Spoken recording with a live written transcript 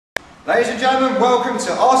Ladies and gentlemen, welcome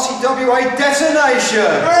to RCWA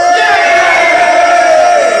Detonation!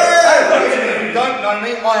 If you don't know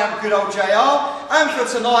me, I am good old JR, and for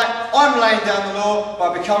tonight, I'm laying down the law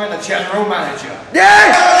by becoming the general manager.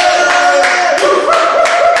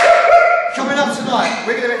 Coming up tonight,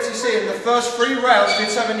 we're going to get to see in the first 3 rounds the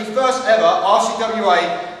 71st ever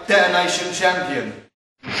RCWA Detonation champion.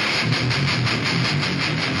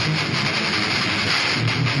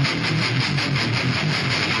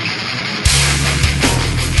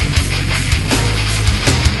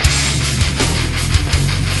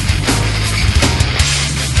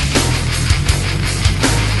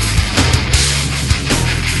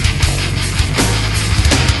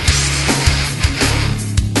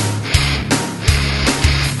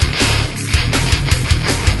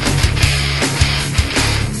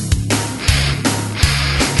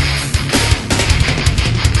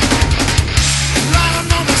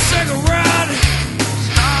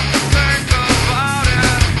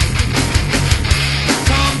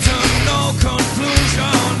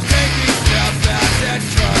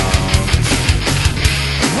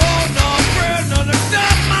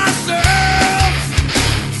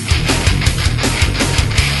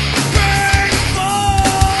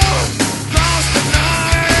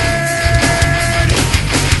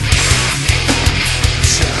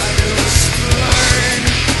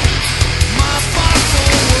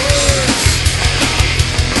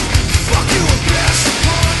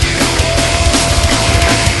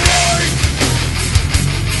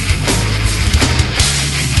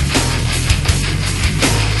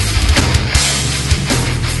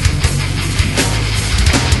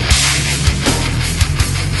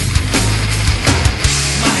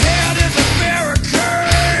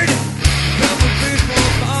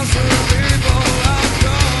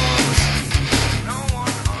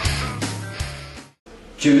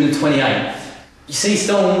 June the 28th. You see,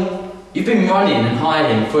 Storm, you've been running and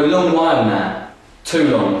hiding for a long while now. Too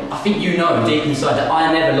long. I think you know deep inside that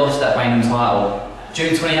I never lost that reigning title.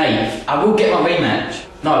 June 28th, I will get my rematch.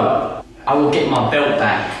 No, I will get my belt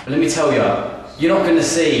back. But let me tell you, you're not going to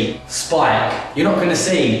see Spike. You're not going to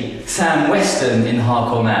see Sam Weston in the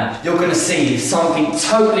hardcore match. You're going to see something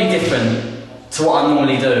totally different to what I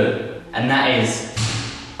normally do. And that is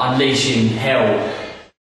unleashing hell.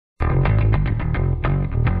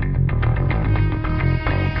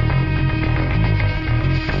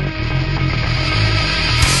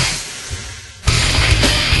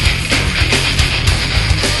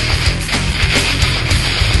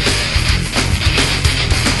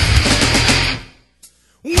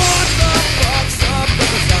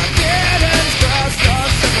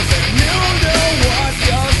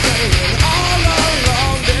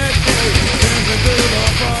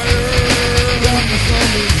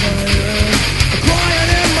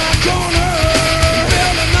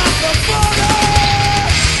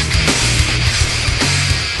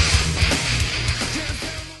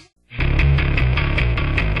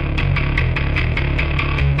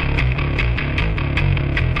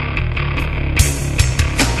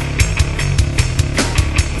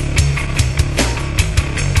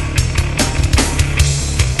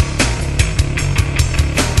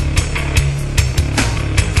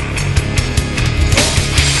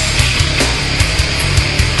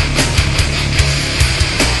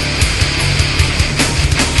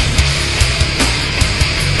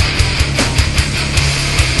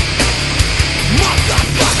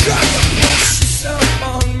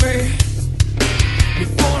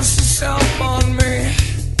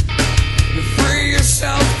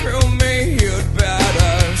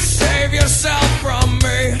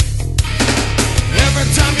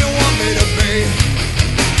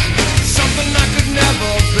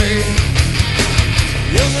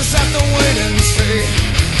 You'll just have to wait and see.